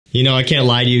You know, I can't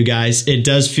lie to you guys. It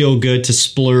does feel good to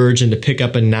splurge and to pick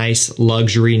up a nice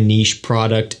luxury niche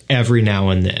product every now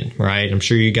and then, right? I'm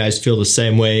sure you guys feel the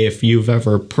same way. If you've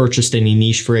ever purchased any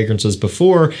niche fragrances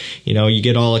before, you know, you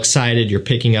get all excited, you're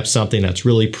picking up something that's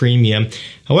really premium.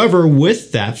 However,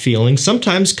 with that feeling,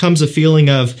 sometimes comes a feeling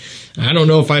of, I don't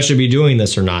know if I should be doing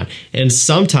this or not. And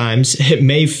sometimes it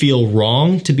may feel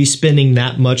wrong to be spending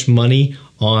that much money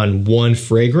on one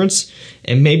fragrance,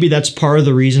 and maybe that's part of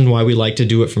the reason why we like to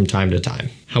do it from time to time.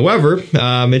 However,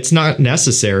 it's not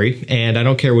necessary, and I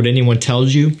don't care what anyone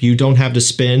tells you, you don't have to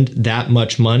spend that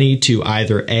much money to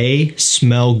either A,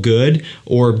 smell good,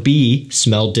 or B,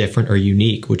 smell different or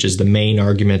unique, which is the main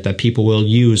argument that people will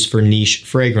use for niche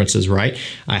fragrances, right?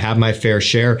 I have my fair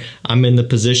share. I'm in the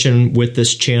position with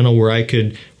this channel where I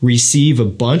could receive a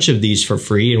bunch of these for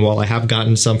free, and while I have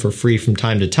gotten some for free from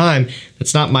time to time,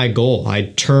 that's not my goal. I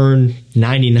turn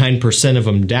 99% of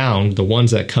them down. The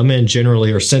ones that come in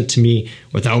generally are sent to me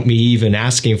without me even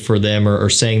asking for them or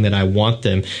saying that I want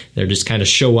them. They just kind of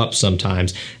show up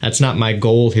sometimes. That's not my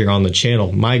goal here on the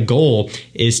channel. My goal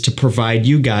is to provide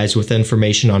you guys with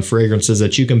information on fragrances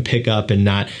that you can pick up and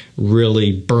not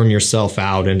really burn yourself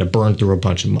out and to burn through a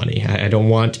bunch of money. I don't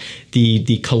want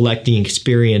the collecting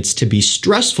experience to be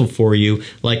stressful for you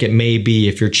like it may be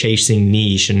if you're chasing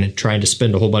niche and trying to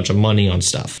spend a whole bunch of money on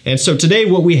stuff. And so today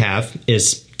what we have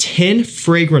is 10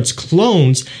 fragrance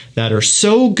clones that are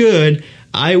so good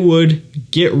I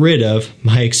would get rid of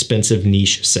my expensive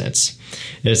niche scents.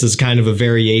 This is kind of a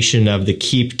variation of the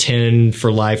keep 10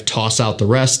 for life, toss out the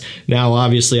rest. Now,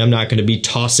 obviously, I'm not going to be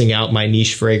tossing out my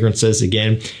niche fragrances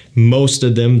again. Most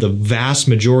of them, the vast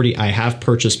majority, I have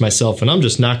purchased myself, and I'm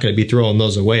just not going to be throwing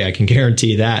those away. I can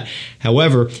guarantee that.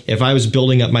 However, if I was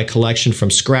building up my collection from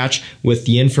scratch with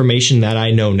the information that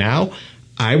I know now,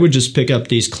 I would just pick up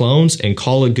these clones and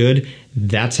call it good.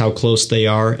 That's how close they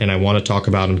are, and I want to talk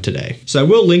about them today. So I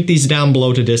will link these down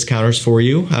below to discounters for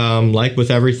you. Like with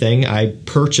everything, I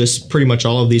purchased pretty much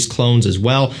all of these clones as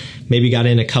well. Maybe got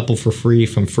in a couple for free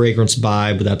from Fragrance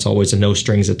Buy, but that's always a no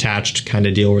strings attached kind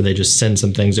of deal where they just send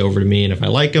some things over to me, and if I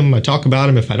like them, I talk about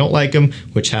them. If I don't like them,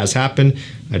 which has happened,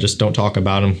 I just don't talk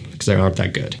about them because they aren't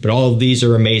that good. But all of these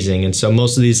are amazing, and so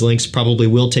most of these links probably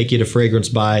will take you to Fragrance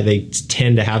Buy. They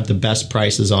tend to have the best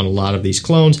prices on a lot of these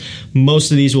clones.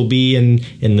 Most of these will be in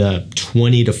the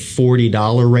 $20 to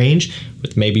 $40 range,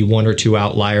 with maybe one or two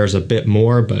outliers a bit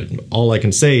more, but all I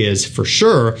can say is for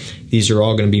sure these are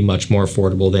all going to be much more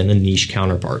affordable than the niche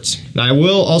counterparts. Now, I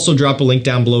will also drop a link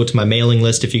down below to my mailing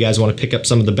list. If you guys want to pick up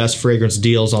some of the best fragrance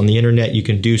deals on the internet, you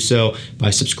can do so by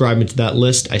subscribing to that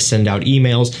list. I send out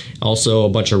emails, also a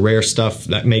bunch of rare stuff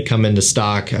that may come into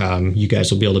stock. You guys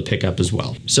will be able to pick up as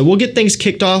well. So we'll get things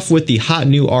kicked off with the hot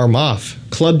new Armaf.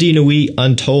 Club de Nuit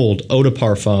Untold Eau de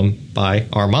Parfum by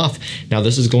Armaf. Now,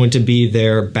 this is going to be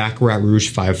their Baccarat Rouge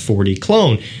 540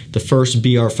 clone, the first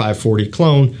BR 540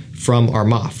 clone from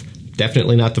Armaf.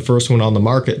 Definitely not the first one on the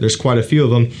market. There's quite a few of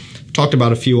them. Talked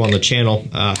about a few on the channel.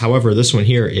 However, this one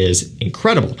here is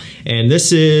incredible. And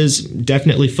this is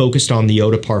definitely focused on the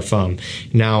Eau de Parfum.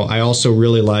 Now, I also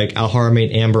really like Al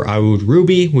Haramain Amber Oud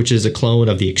Ruby, which is a clone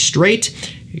of the Extrait.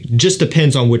 It just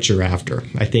depends on what you're after.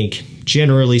 I think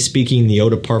generally speaking, the Eau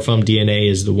de Parfum DNA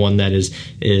is the one that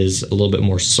is a little bit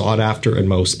more sought after in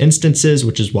most instances,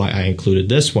 which is why I included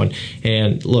this one.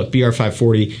 And look, BR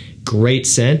 540, great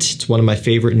scent. It's one of my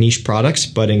favorite niche products,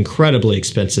 but incredibly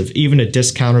expensive. Even at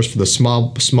discounters for the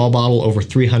small bottle, over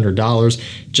 $300,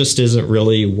 just isn't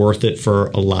really worth it for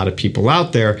a lot of people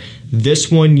out there. This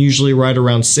one usually right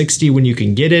around $60 when you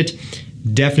can get it.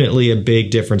 Definitely a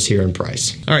big difference here in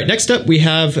price. All right, next up we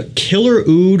have Killer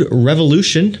Oud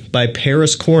Revolution by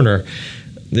Paris Corner.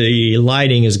 The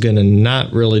lighting is gonna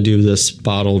not really do this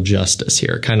bottle justice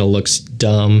here. It kind of looks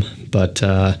dumb, but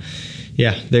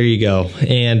yeah, there you go.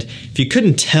 And if you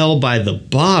couldn't tell by the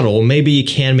bottle, maybe you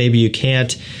can, maybe you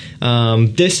can't.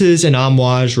 This is an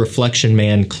Amouage Reflection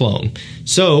Man clone.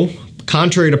 So,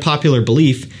 contrary to popular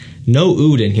belief, no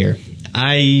oud in here.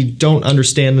 I don't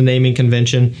understand the naming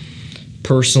convention.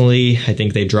 Personally, I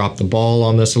think they dropped the ball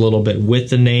on this a little bit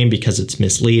with the name because it's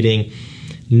misleading.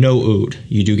 No oud.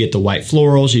 You do get the white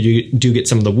florals, you do get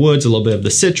some of the woods, a little bit of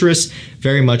the citrus,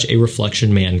 very much a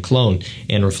Reflection Man clone.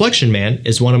 And Reflection Man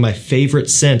is one of my favorite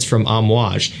scents from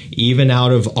Amouage. Even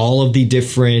out of all of the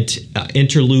different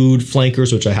interlude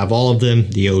flankers, which I have all of them,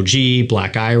 the OG,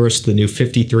 Black Iris, the new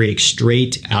 53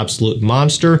 Extrait, absolute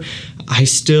monster, I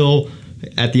still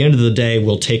at the end of the day,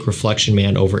 we'll take Reflection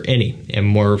Man over any, and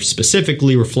more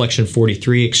specifically Reflection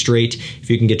 43 Extrait. If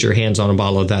you can get your hands on a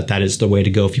bottle of that, that is the way to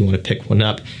go if you want to pick one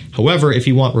up. However, if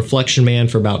you want Reflection Man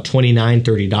for about $29,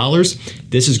 $30,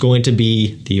 this is going to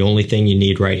be the only thing you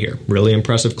need right here. Really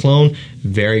impressive clone,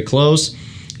 very close.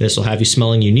 This will have you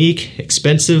smelling unique,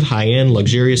 expensive, high-end,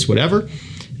 luxurious, whatever.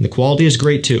 The quality is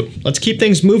great too. Let's keep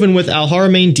things moving with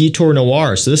Alharamain Detour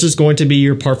Noir. So this is going to be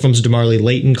your Parfums de Marly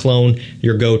Layton clone,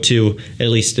 your go-to, at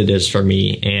least it is for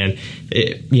me. And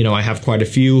I have quite a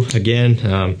few.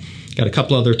 Again, got a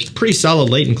couple other pretty solid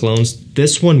Layton clones.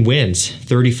 This one wins,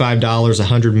 $35,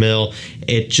 100 ml.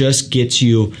 It just gets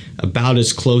you about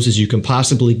as close as you can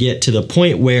possibly get, to the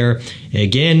point where,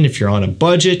 again, if you're on a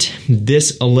budget,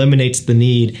 this eliminates the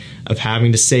need of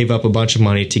having to save up a bunch of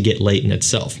money to get Layton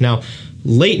itself. Now,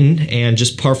 Layton, and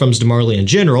just Parfums de Marly in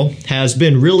general, has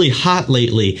been really hot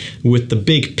lately with the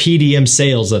big PDM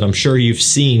sales that I'm sure you've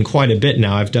seen quite a bit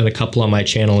now. I've done a couple on my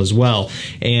channel as well,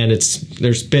 and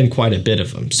there's been quite a bit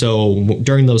of them. So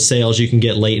during those sales, you can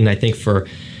get Layton, I think, for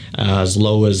as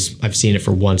low as, I've seen it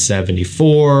for $174,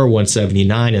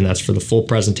 $179, and that's for the full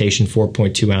presentation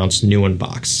 4.2 ounce new in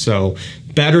box. So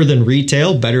better than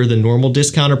retail, better than normal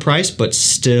discounter price, but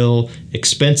still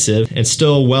expensive, and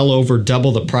still well over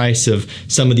double the price of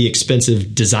some of the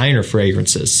expensive designer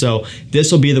fragrances. So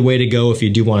this will be the way to go if you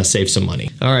do want to save some money.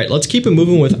 All right, let's keep it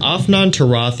moving with Afnan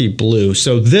Tarathi Blue.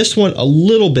 So this one a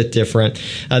little bit different.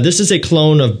 This is a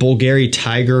clone of Bulgari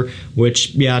Tiger,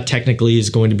 which, yeah, technically is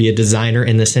going to be a designer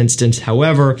in this instance.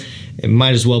 However, it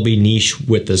might as well be niche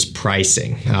with this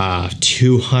pricing.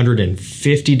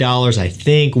 $250, I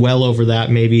think, well over that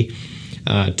maybe.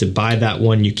 To buy that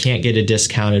one, you can't get it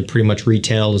discounted. Pretty much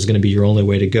retail is going to be your only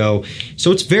way to go. So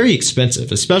it's very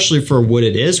expensive, especially for what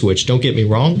it is, which, don't get me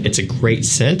wrong, it's a great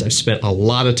scent. I've spent a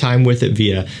lot of time with it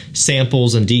via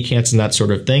samples and decants and that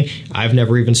sort of thing. I've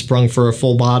never even sprung for a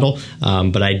full bottle,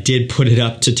 but I did put it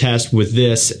up to test with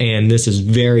this, and this is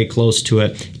very close to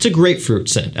it. It's a grapefruit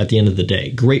scent at the end of the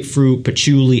day. Grapefruit,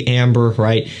 patchouli, amber,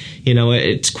 right? You know,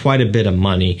 it's quite a bit of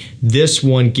money. This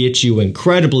one gets you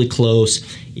incredibly close.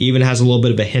 Even has a little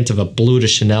bit of a hint of a Bleu de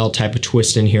Chanel type of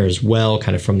twist in here as well,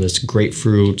 kind of from this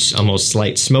grapefruit, almost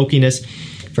slight smokiness.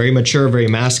 Very mature, very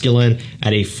masculine,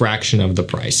 at a fraction of the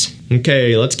price.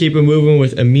 Okay, let's keep it moving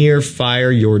with Amir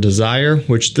Fire Your Desire,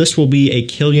 which this will be a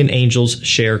Killian Angels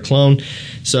Share clone.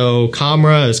 So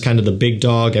Camera is kind of the big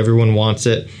dog. Everyone wants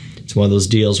it. It's one of those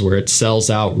deals where it sells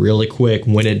out really quick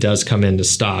when it does come into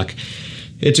stock.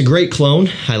 It's a great clone.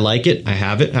 I like it. I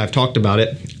have it. I've talked about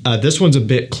it. This one's a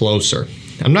bit closer.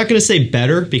 I'm not going to say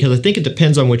better, because I think it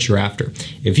depends on what you're after.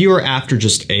 If you are after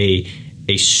just a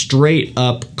straight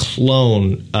up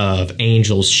clone of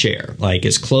Angel's Share, like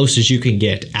as close as you can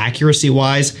get accuracy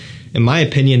wise, in my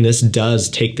opinion, this does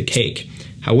take the cake.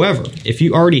 However, if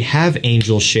you already have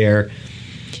Angel's Share,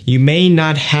 you may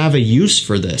not have a use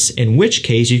for this, in which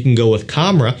case you can go with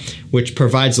Camera, which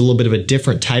provides a little bit of a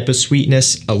different type of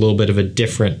sweetness, a little bit of a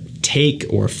different take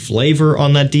or flavor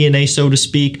on that DNA, so to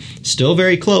speak. Still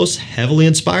very close, heavily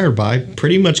inspired by,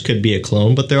 pretty much could be a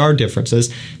clone, but there are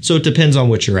differences, so it depends on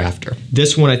what you're after.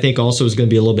 This one I think also is going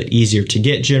to be a little bit easier to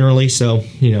get generally, so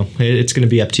it's going to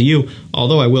be up to you.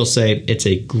 Although I will say it's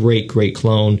a great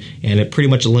clone, and it pretty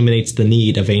much eliminates the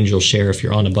need of Angel's Share if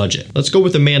you're on a budget. Let's go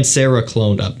with the Mancera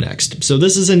clone up next. So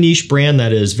this is a niche brand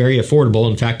that is very affordable.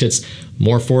 In fact, it's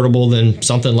more affordable than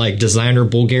something like designer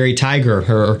Bulgari Tiger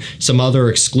or some other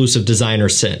exclusive designer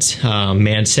scents.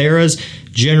 Mancera's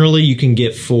generally you can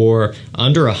get for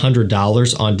under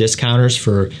 $100 on discounters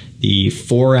for the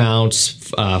 4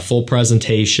 ounce full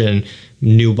presentation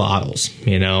new bottles.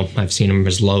 I've seen them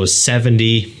as low as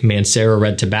 70. Mancera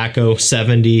Red Tobacco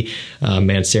 70,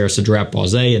 Mancera Cedrat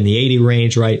Boisé in the 80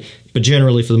 range, right? But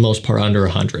generally, for the most part, under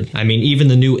 100. I mean, even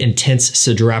the new Intense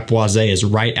Cedrat Boisé is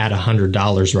right at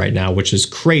 $100 right now, which is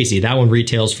crazy. That one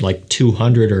retails for like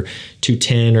 $200 or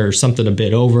 $210 or something a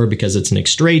bit over because it's an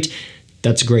extrait.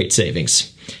 That's great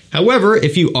savings. However,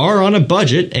 if you are on a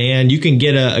budget and you can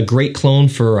get a great clone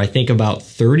for, I think, about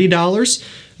 $30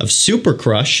 of Super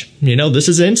Crush, this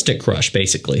is Instant Crush,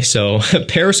 basically. So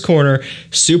Paris Corner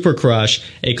Super Crush,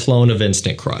 a clone of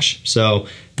Instant Crush. So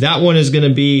that one is going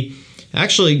to be,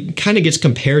 actually kind of gets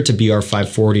compared to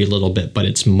BR540 a little bit, but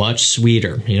it's much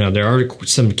sweeter. There are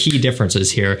some key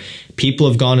differences here. People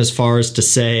have gone as far as to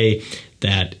say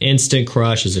that Instant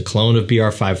Crush is a clone of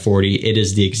BR540. It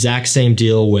is the exact same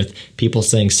deal with people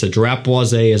saying Cedrat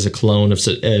Boisé is a clone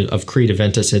of Creed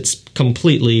Aventus. It's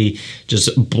completely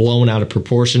just blown out of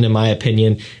proportion, in my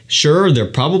opinion. Sure, they're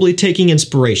probably taking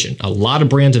inspiration. A lot of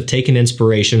brands have taken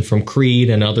inspiration from Creed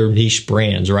and other niche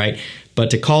brands, right? but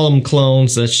to call them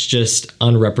clones, that's just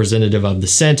unrepresentative of the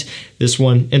scent. This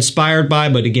one inspired by,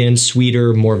 but again,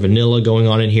 sweeter, more vanilla going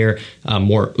on in here,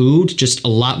 more oud, just a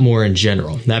lot more in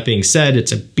general. That being said,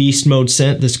 it's a beast mode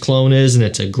scent, this clone is, and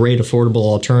it's a great affordable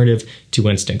alternative to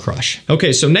Instant Crush.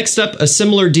 Okay, so next up, a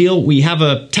similar deal. We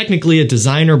have technically a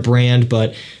designer brand,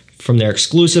 but from their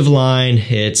exclusive line,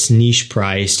 it's niche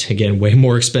priced. Again, way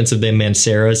more expensive than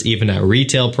Mancera's, even at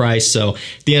retail price. So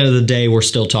at the end of the day, we're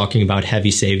still talking about heavy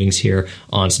savings here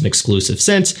on some exclusive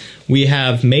scents. We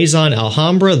have Maison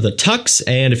Alhambra, the Tux,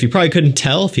 and if you probably couldn't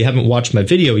tell, if you haven't watched my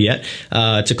video yet,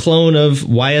 it's a clone of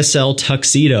YSL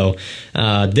Tuxedo.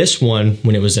 This one,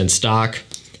 when it was in stock,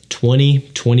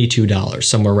 $22,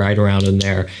 somewhere right around in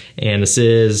there. And this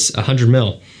is 100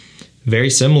 ml.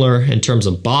 Very similar in terms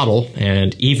of bottle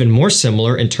and even more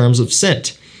similar in terms of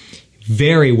scent.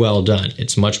 Very well done.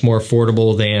 It's much more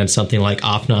affordable than something like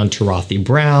Afnan Tarathi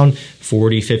Brown,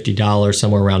 $40, $50,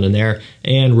 somewhere around in there.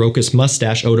 And Rochas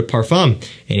Mustache Eau de Parfum,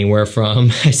 anywhere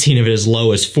from, I've seen it as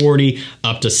low as $40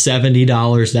 up to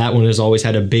 $70. That one has always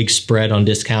had a big spread on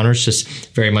discounters, just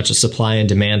very much a supply and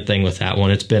demand thing with that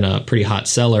one. It's been a pretty hot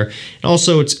seller. And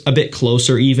also, it's a bit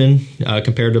closer even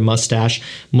compared to Mustache.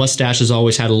 Mustache has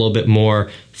always had a little bit more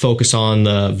focus on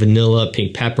the vanilla,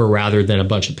 pink pepper, rather than a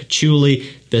bunch of patchouli.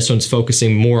 This one's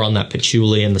focusing more on that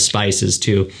patchouli and the spices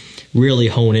to really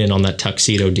hone in on that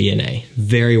tuxedo DNA.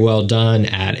 Very well done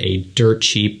at a dirt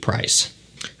cheap price.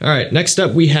 All right, next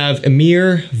up we have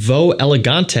Emir Vaux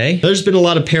Elegante. There's been a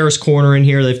lot of Paris Corner in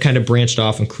here. They've kind of branched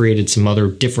off and created some other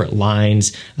different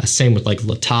lines. Same with like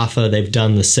Lattafa, they've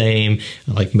done the same.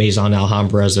 Like Maison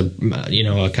Alhambra as a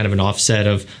kind of an offset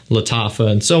of Lattafa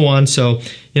and so on. So,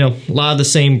 a lot of the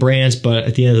same brands, but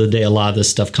at the end of the day, a lot of this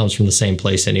stuff comes from the same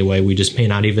place anyway. We just may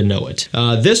not even know it.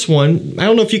 This one, I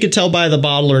don't know if you could tell by the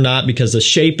bottle or not because the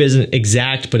shape isn't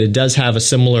exact, but it does have a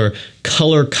similar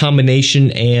color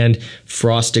combination and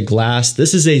frosted glass.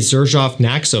 This is a Xerjoff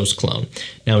Naxos clone.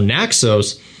 Now,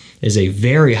 Naxos is a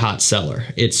very hot seller.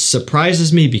 It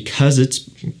surprises me because it's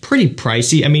pretty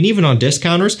pricey. I mean, even on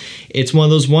discounters, it's one of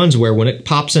those ones where when it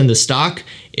pops into stock,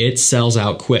 it sells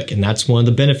out quick. And that's one of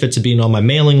the benefits of being on my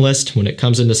mailing list. When it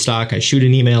comes into stock, I shoot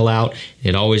an email out.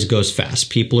 It always goes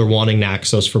fast. People are wanting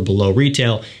Naxos for below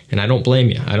retail, and I don't blame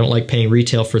you. I don't like paying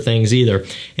retail for things either.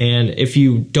 And if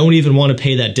you don't even want to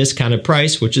pay that discounted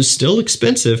price, which is still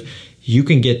expensive, you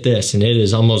can get this, and it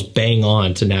is almost bang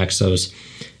on to Naxos.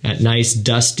 That nice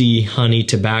dusty honey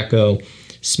tobacco,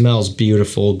 smells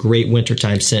beautiful, great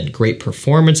wintertime scent, great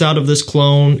performance out of this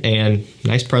clone, and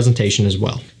nice presentation as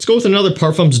well. Let's go with another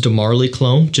Parfums de Marly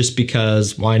clone, just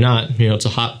because why not? It's a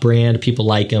hot brand, people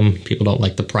like them, people don't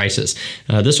like the prices.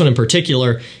 This one in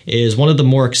particular is one of the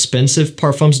more expensive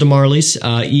Parfums de Marly's,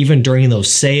 even during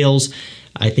those sales.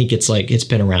 I think it's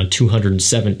been around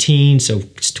 217, so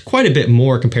it's quite a bit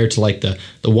more compared to like the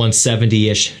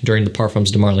 170-ish during the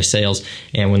Parfums de Marly sales.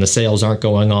 And when the sales aren't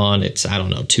going on, it's, I don't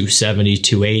know, 270,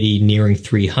 280, nearing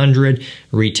 300.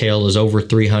 Retail is over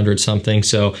 300 something.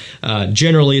 So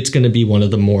generally, it's going to be one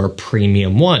of the more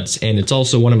premium ones. And it's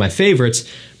also one of my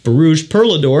favorites, Barouge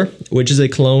Perle d'Or, which is a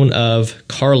clone of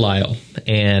Carlisle.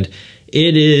 And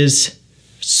it is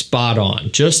spot on,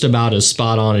 just about as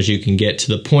spot on as you can get, to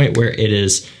the point where it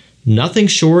is nothing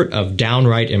short of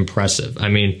downright impressive. I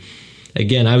mean,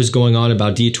 again, I was going on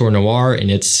about Detour Noir,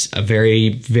 and it's a very,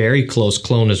 very close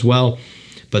clone as well.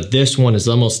 But this one is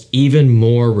almost even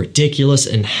more ridiculous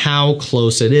in how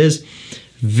close it is.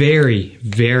 Very,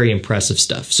 very impressive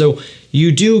stuff. So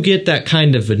you do get that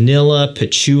kind of vanilla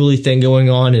patchouli thing going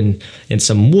on, and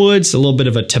some woods, a little bit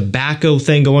of a tobacco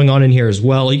thing going on in here as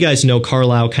well. You guys know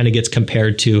Carlisle kind of gets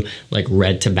compared to like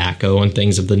red tobacco and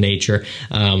things of the nature.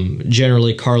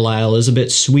 Generally, Carlisle is a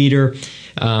bit sweeter,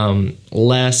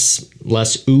 less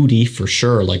oudy for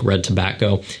sure, like red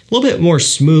tobacco. A little bit more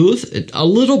smooth, a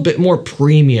little bit more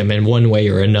premium in one way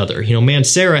or another.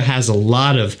 Mancera has a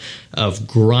lot of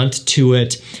grunt to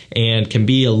it and can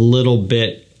be a little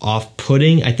bit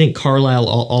off-putting. I think Carlisle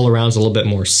all around is a little bit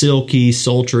more silky,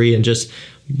 sultry, and just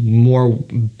more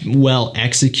well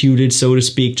executed, so to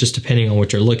speak, just depending on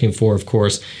what you're looking for, of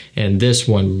course. And this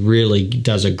one really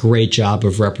does a great job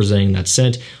of representing that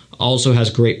scent. Also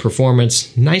has great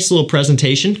performance, nice little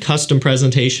presentation, custom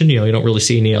presentation. You don't really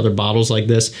see any other bottles like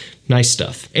this. Nice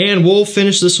stuff. And we'll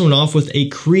finish this one off with a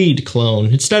Creed clone.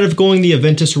 Instead of going the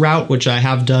Aventus route, which I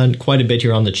have done quite a bit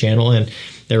here on the channel, and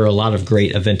there are a lot of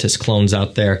great Aventus clones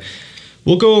out there,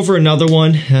 we'll go over another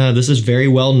one. This is very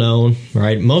well known,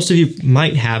 right? Most of you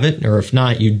might have it, or if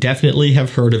not, you definitely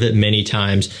have heard of it many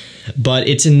times. But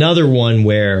it's another one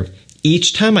where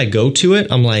each time I go to it,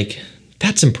 I'm like,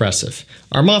 That's impressive.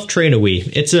 Armaf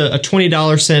Trainaway. It's a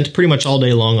 $20 scent pretty much all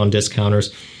day long on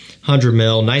discounters. 100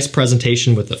 ml. Nice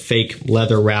presentation with a fake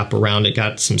leather wrap around it.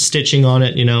 Got some stitching on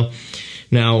it, you know.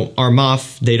 Now,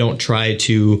 Armaf, they don't try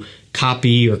to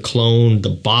copy or clone the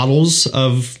bottles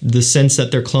of the scents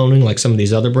that they're cloning like some of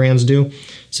these other brands do.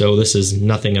 So this is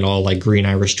nothing at all like Green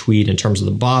Irish Tweed in terms of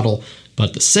the bottle,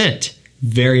 but the scent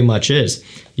very much is.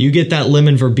 You get that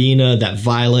lemon verbena, that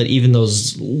violet, even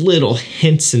those little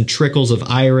hints and trickles of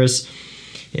iris.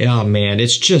 Oh man,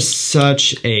 it's just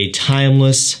such a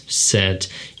timeless scent.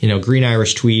 You know, Green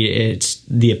Irish Tweed, it's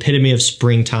the epitome of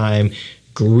springtime.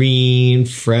 Green,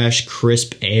 fresh,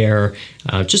 crisp air,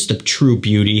 just a true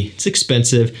beauty. It's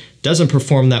expensive, doesn't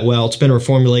perform that well. It's been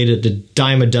reformulated a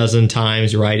dime a dozen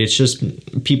times, right? It's just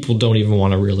people don't even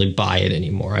want to really buy it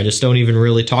anymore. I just don't even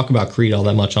really talk about Creed all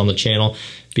that much on the channel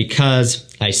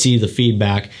because I see the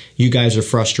feedback. You guys are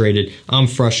frustrated. I'm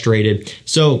frustrated.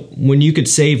 So when you could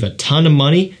save a ton of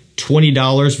money,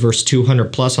 $20 versus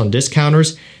 $200 plus on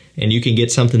discounters, and you can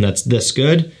get something that's this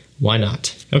good, why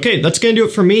not? Okay, that's gonna do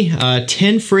it for me.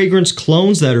 10 fragrance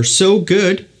clones that are so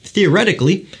good,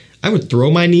 theoretically, I would throw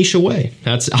my niche away.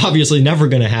 That's obviously never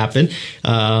gonna happen.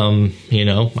 You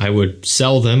know, I would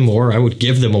sell them or I would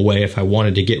give them away if I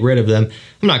wanted to get rid of them.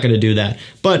 I'm not gonna do that.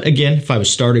 But again, if I was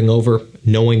starting over,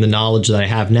 knowing the knowledge that I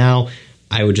have now,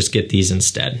 I would just get these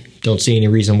instead. Don't see any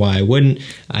reason why I wouldn't.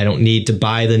 I don't need to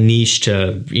buy the niche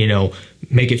to, you know,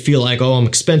 make it feel like, oh, I'm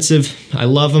expensive. I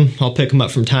love them. I'll pick them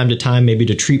up from time to time, maybe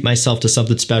to treat myself to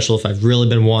something special if I've really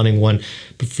been wanting one.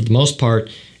 But for the most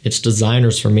part, it's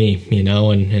designers for me, you know,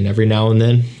 and every now and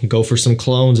then go for some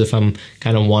clones if I'm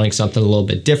kind of wanting something a little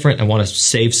bit different. I want to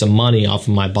save some money off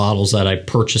of my bottles that I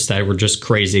purchased that were just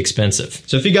crazy expensive.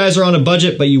 So if you guys are on a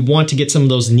budget, but you want to get some of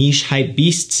those niche hype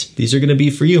beasts, these are going to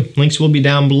be for you. Links will be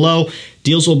down below.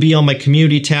 Deals will be on my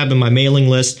community tab and my mailing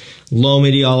list. Low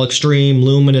Midi All Extreme,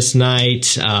 Luminous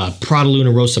Night, Prada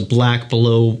Luna Rosa Black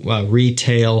below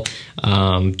retail,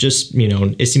 just, you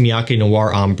know, Issey Miyake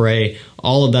Noir Ombre,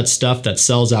 all of that stuff that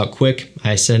sells out quick.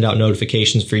 I send out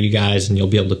notifications for you guys and you'll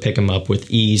be able to pick them up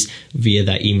with ease via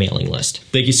that emailing list.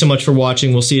 Thank you so much for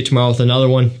watching. We'll see you tomorrow with another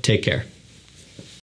one. Take care.